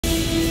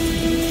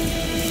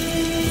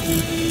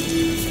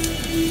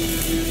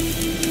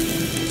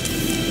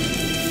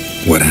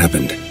What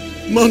happened?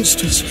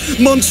 Monsters!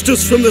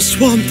 Monsters from the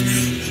swamp!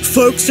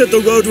 Folks said the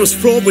road was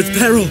fraught with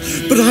peril,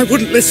 but I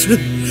wouldn't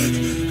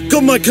listen.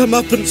 Got my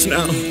comeuppance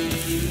now.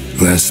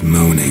 Less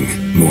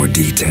moaning, more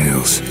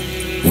details.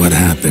 What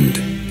happened,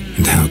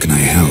 and how can I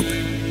help?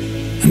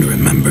 And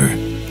remember,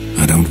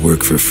 I don't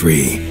work for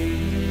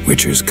free.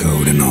 Witcher's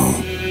code and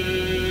all.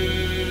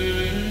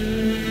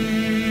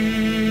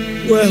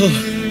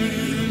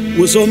 Well,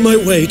 was on my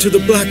way to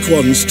the Black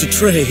Ones to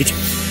trade.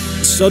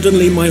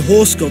 Suddenly my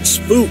horse got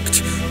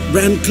spooked,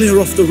 ran clear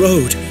off the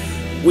road.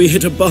 We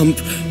hit a bump,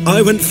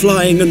 I went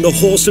flying and the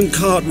horse and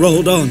cart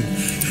rolled on.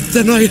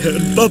 Then I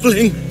heard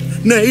bubbling,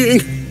 neighing,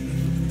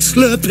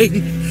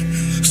 slurping.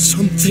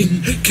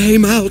 Something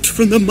came out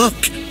from the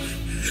muck,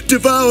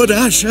 devoured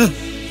Asher,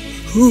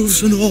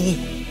 hooves and all.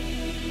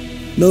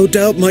 No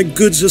doubt my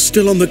goods are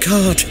still on the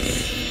cart,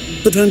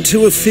 but I'm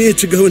too afeard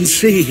to go and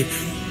see.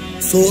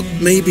 Thought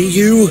maybe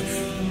you.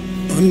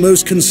 I'm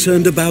most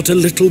concerned about a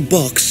little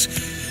box.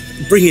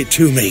 Bring it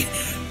to me,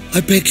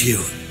 I beg you.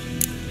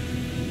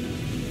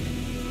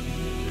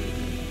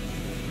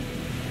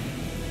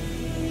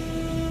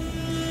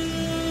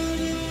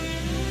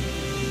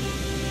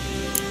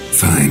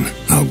 Fine,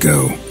 I'll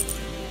go.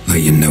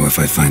 Let you know if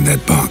I find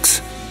that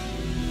box.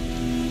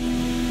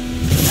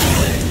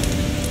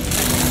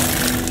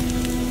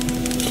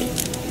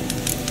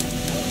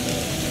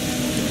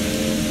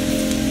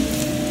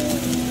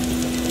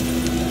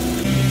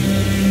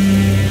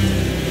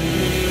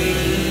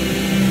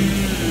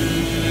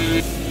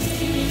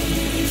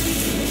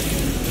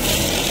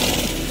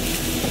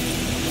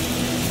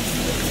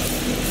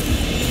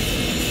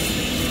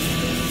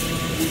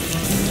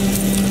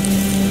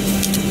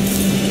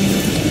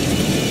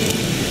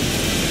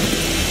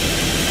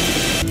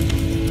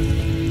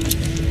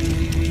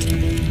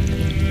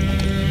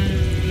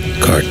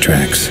 Cart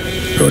tracks.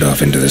 Rode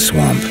off into the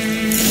swamp.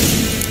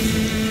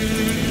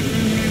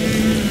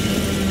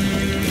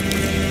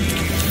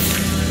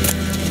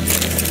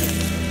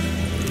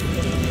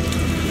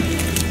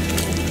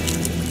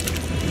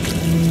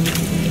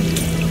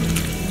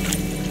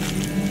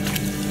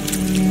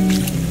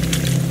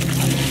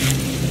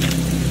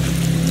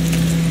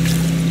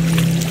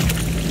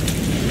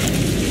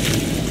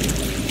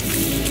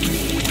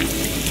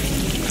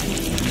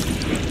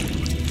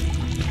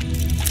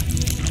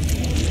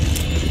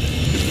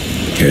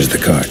 Here's the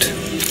cart.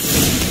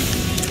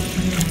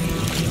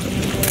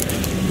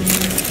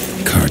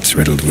 Cart's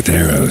riddled with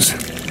arrows.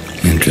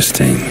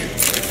 Interesting.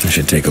 I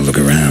should take a look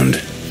around.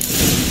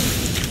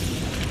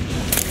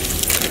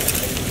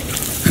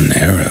 An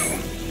arrow.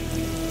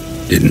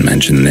 Didn't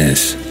mention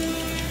this.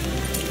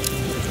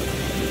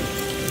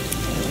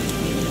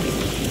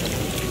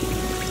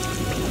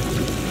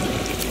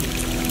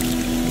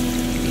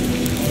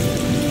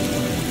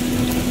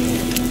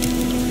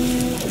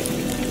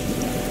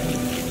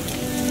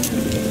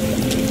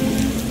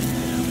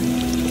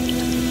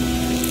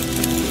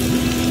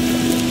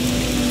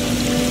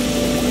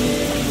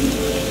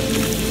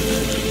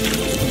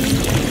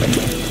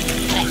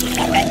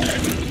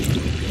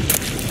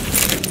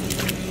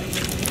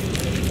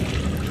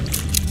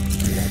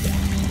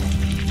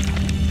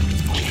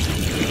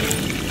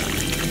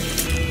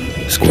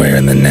 Square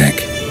in the neck.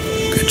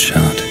 Good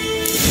shot.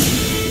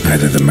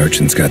 Either the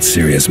merchant's got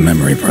serious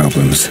memory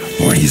problems,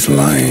 or he's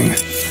lying.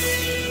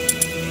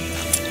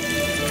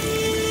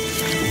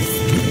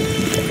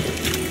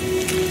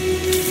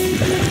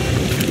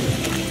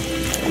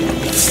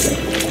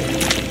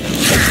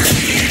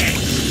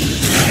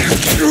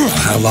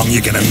 How long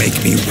you gonna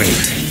make me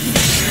wait?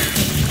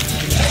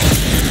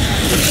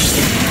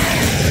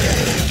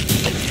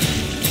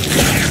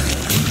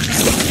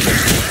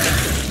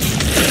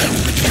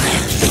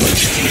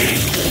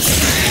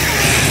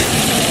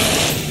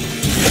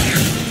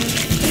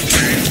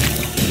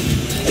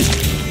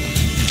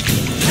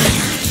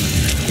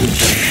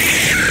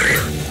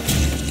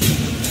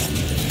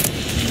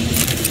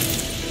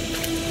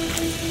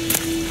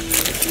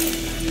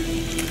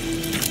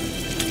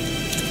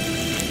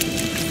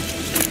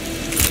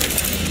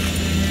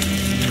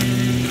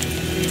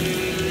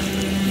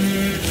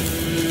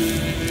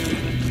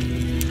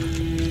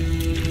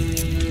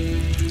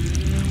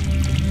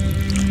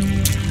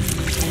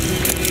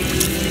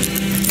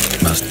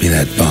 Must be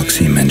that box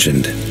he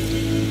mentioned.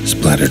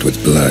 Splattered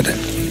with blood.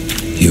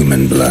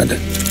 Human blood.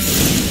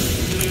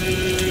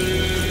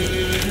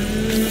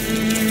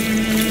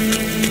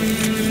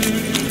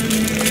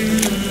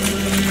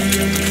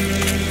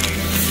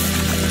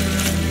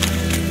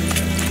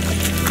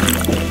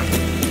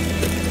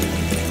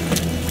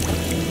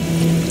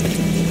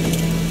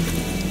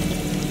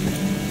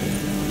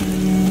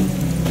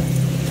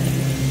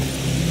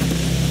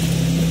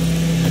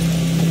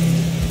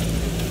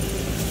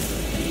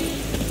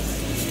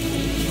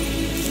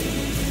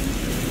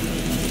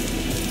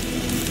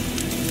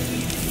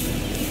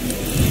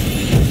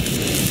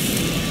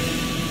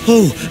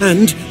 Oh,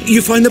 and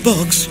you find the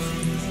box?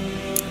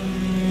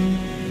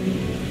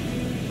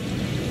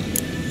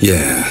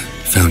 Yeah,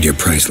 found your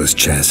priceless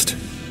chest.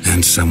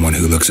 And someone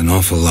who looks an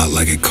awful lot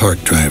like a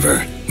cart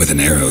driver, with an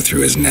arrow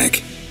through his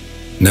neck.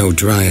 No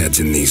dryads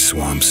in these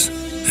swamps,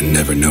 and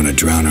never known a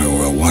drowner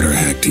or a water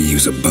hack to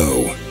use a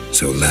bow,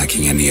 so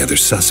lacking any other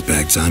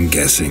suspects, I'm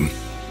guessing.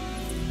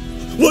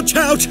 Watch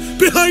out!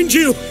 Behind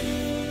you!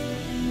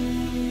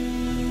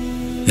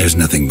 There's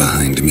nothing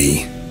behind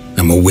me.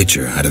 I'm a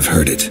witcher, I'd have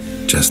heard it,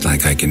 just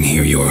like I can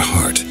hear your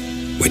heart,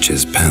 which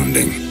is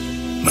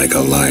pounding, like a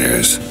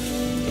liar's.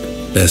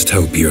 Best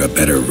hope you're a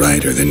better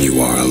writer than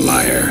you are a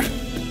liar.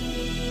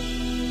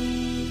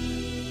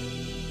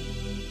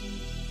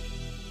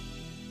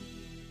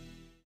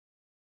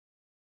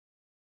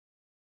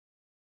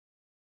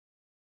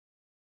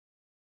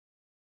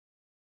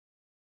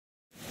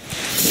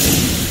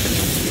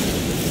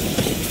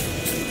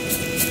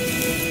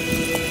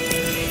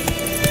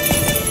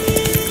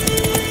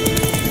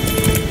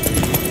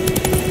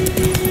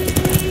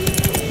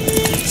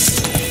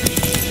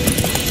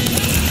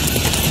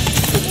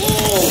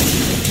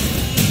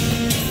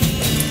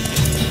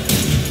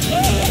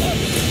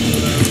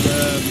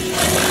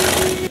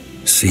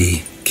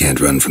 See? Can't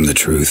run from the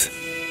truth.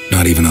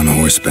 Not even on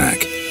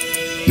horseback.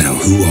 Now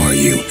who are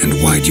you,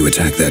 and why'd you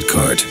attack that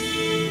cart?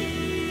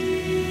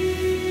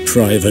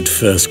 Private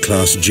First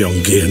Class John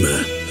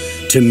Giermer,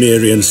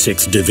 Temerian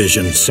 6th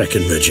Division,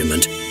 2nd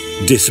Regiment.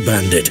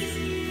 Disbanded,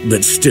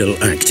 but still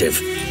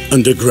active.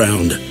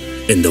 Underground,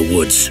 in the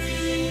woods.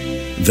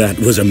 That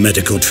was a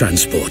medical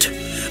transport.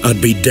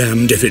 I'd be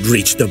damned if it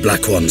reached the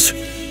Black Ones.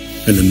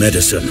 And the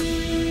medicine.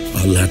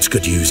 Our lads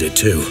could use it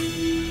too.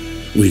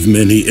 We've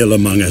many ill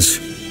among us.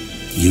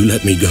 You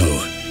let me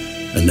go,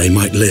 and they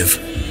might live,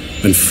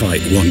 and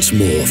fight once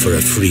more for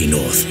a free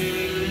North.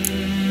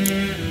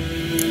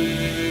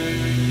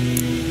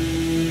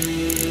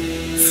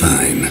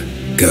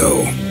 Fine.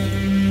 Go.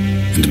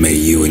 And may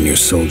you and your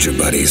soldier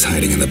buddies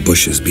hiding in the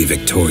bushes be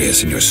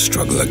victorious in your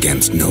struggle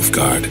against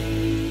Nilfgaard.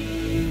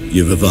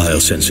 You've a vile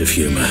sense of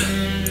humor.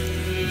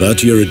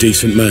 But you're a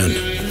decent man.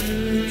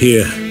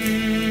 Here,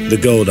 the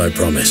gold I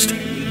promised.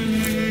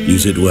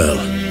 Use it well.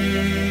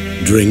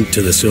 Drink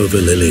to the silver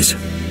lilies,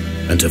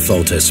 and to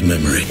Foltest's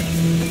memory.